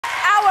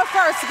Our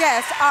first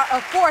guests are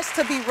a force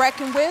to be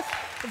reckoned with.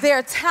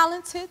 They're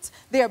talented,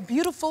 they're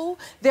beautiful,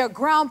 their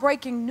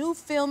groundbreaking new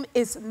film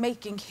is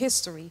making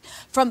history.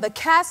 From the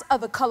cast of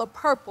The Color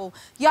Purple,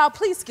 y'all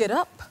please get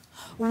up.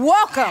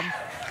 Welcome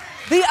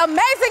the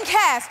amazing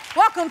cast.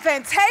 Welcome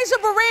Fantasia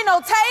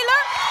Barrino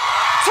Taylor,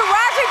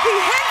 Taraji P.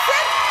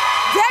 Henson,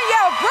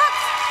 Danielle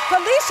Brooks,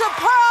 Phylicia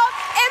Pearl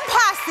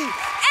Mpasi,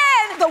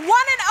 and the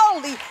one and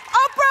only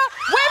Oprah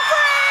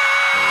Winfrey!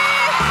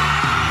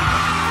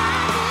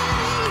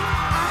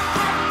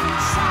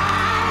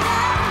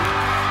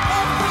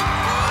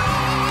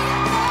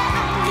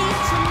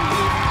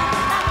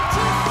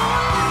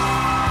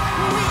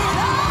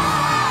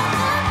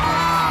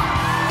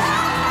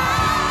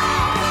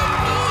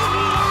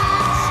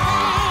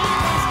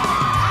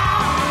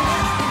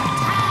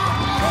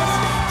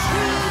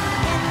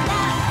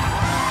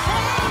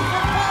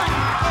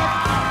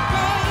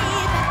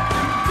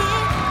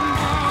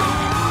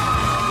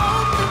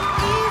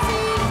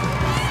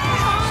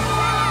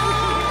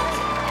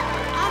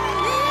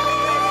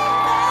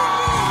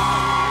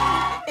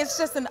 It's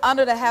just an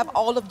honor to have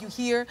all of you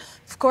here.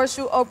 Of course,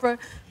 you, Oprah.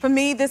 For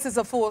me, this is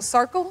a full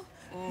circle.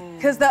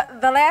 Because the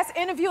last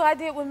interview I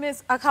did with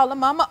Miss, I call her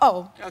Mama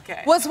O,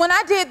 was when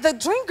I did the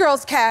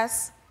Dreamgirls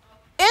cast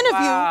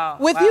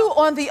interview with you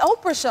on the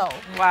Oprah show.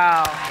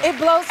 Wow. It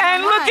blows my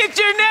mind. And look at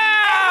you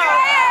now!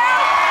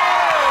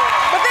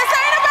 But this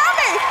ain't about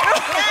me.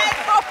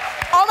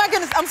 Oh my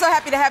goodness, I'm so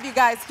happy to have you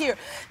guys here.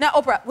 Now,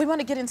 Oprah, we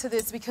want to get into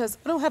this because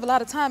we don't have a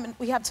lot of time and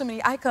we have too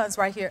many icons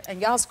right here and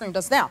y'all screamed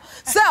us down.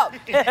 So,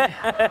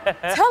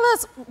 tell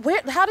us,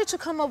 how did you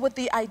come up with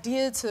the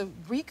idea to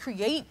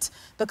recreate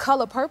The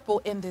Color Purple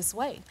in this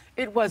way?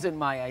 It wasn't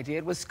my idea.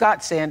 It was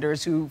Scott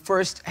Sanders who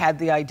first had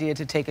the idea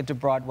to take it to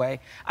Broadway.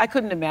 I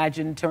couldn't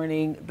imagine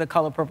turning The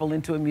Color Purple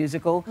into a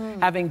musical,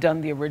 having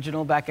done the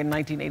original back in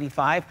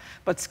 1985.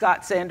 But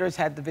Scott Sanders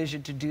had the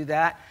vision to do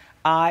that.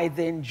 I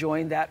then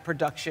joined that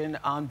production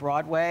on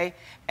Broadway.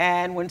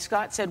 And when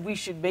Scott said we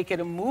should make it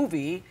a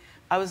movie,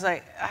 I was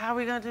like, how are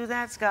we gonna do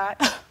that,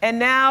 Scott? And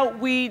now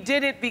we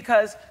did it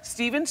because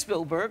Steven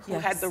Spielberg, who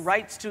had the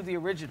rights to the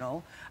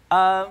original,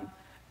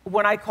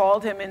 when I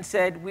called him and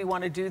said, we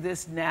want to do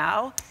this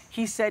now,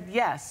 he said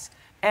yes.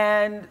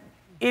 And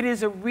it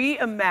is a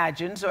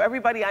reimagined, so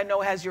everybody I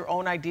know has your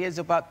own ideas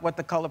about what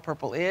The Color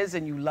Purple is,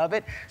 and you love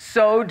it.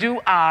 So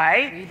do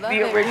I. We love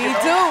it. We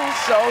do.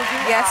 So do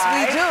I. Yes,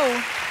 we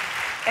do.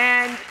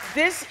 And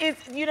this is,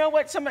 you know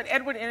what,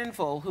 Edward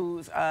Enninful,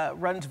 who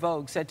runs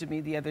Vogue, said to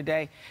me the other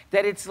day,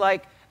 that it's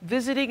like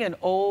visiting an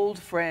old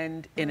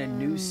friend in a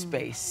new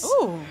space.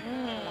 Ooh.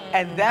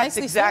 And that's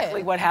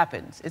exactly what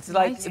happens. It's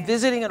like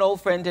visiting an old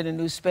friend in a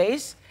new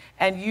space,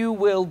 and you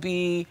will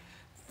be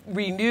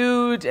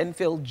renewed and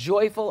feel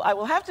joyful. I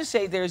will have to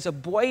say there's a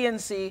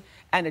buoyancy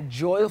and a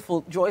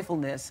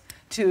joyfulness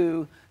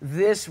to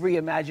this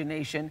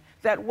reimagination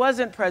that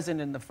wasn't present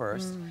in the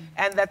first,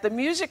 and that the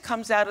music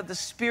comes out of the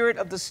spirit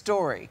of the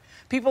story.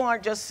 People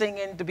aren't just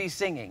singing to be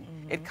singing.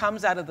 It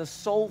comes out of the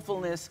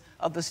soulfulness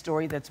of the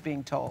story that's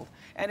being told.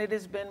 And it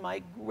has been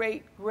my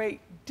great, great,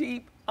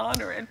 deep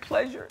honor and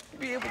pleasure to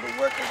be able to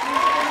work with you.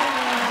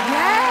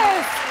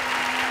 Yes!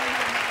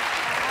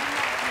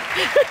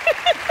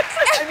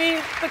 I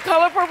mean, The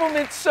Color Purple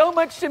meant so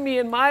much to me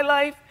in my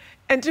life,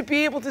 and to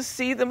be able to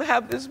see them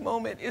have this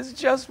moment is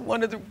just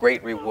one of the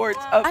great rewards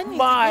of my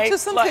life. I need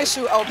some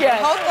tissue, Oprah.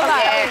 Hold the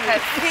line.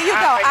 Here you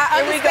go.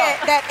 I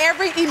understand that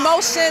every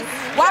emotion,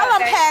 while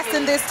I'm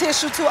passing this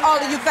tissue to all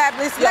of you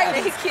fabulous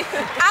ladies,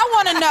 I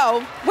want to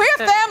know, we're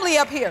a family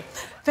up here.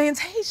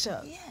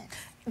 Fantasia,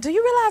 do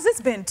you realize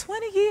it's been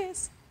 20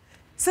 years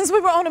since we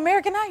were on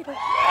American Idol? Do y'all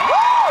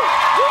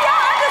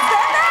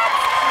understand that?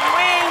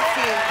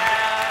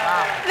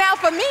 Now,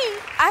 for me,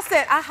 I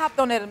said I hopped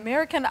on that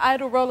American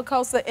Idol roller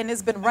coaster and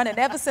it's been running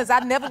ever since. I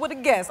never would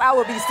have guessed. I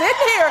would be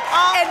sitting here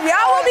and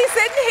y'all will be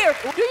sitting here.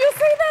 Do you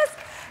see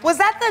this?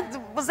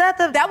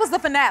 That was the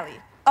finale.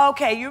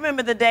 Okay, you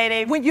remember the day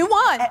they... When you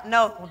won.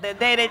 No, the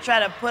day they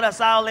tried to put us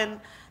all in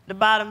the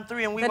bottom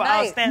three and we were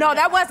all standing No,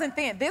 that wasn't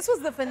then. This was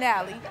the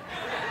finale.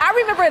 I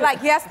remember it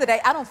like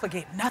yesterday. I don't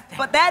forget nothing.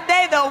 But that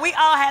day, though, we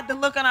all had the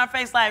look on our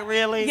face like,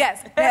 really?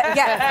 Yes, yes.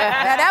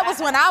 Now, that was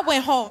when I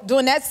went home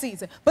during that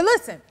season. But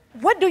listen,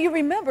 what do you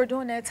remember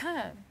during that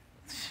time?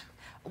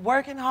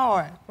 Working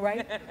hard.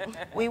 Right?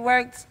 We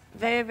worked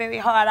very, very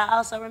hard. I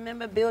also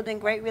remember building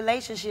great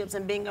relationships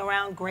and being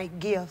around great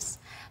gifts.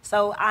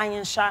 So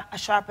iron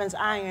sharpens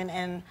iron,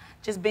 and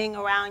just being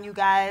around you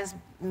guys,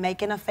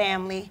 making a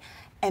family,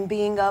 and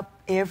being up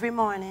every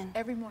morning.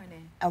 Every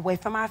morning. Away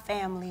from our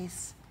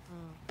families,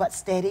 but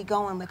steady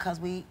going because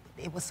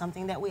it was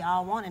something that we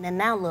all wanted. And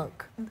now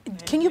look.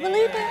 Can you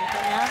believe it?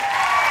 Yeah.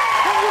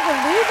 Can you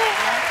believe it?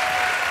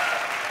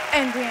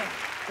 And then,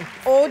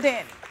 oh,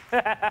 Danny,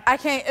 I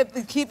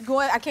can't keep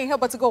going. I can't help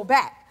but to go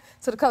back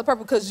to The Color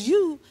Purple because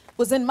you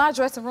was in my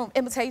dressing room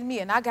imitating me,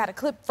 and I got a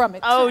clip from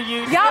it. Oh, you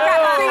Y'all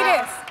got to see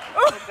this.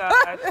 Oh,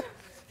 God.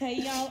 Hey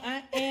y'all,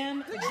 I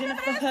am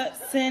Jennifer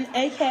Hudson,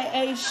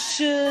 aka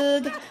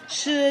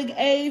Suge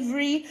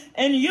Avery,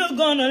 and you're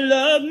gonna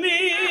love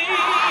me. If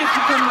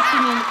you come to see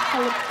me in the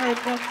color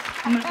purple,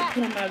 I'm about to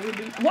put on my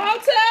ruby.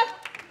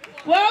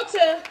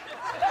 Walter,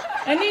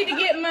 I need to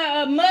get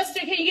my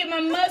mustard. Can you get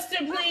my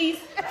mustard, please?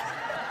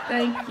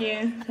 Thank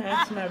you.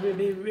 That's my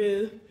ruby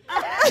roo.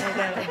 I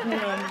gotta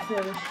put on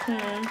before the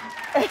sun.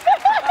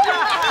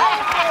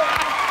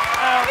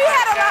 We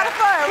had a lot of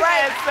fun, right? We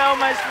had so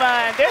much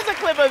fun. There's a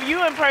clip of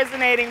you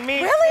impersonating me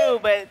too,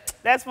 but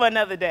that's for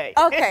another day.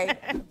 Okay.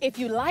 If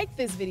you like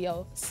this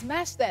video,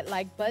 smash that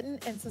like button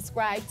and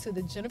subscribe to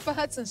the Jennifer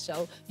Hudson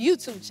Show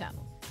YouTube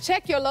channel.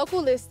 Check your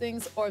local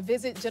listings or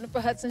visit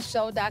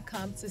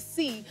jenniferhudsonshow.com to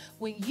see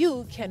when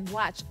you can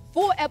watch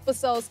full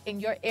episodes in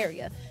your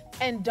area.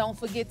 And don't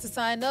forget to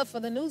sign up for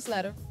the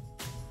newsletter.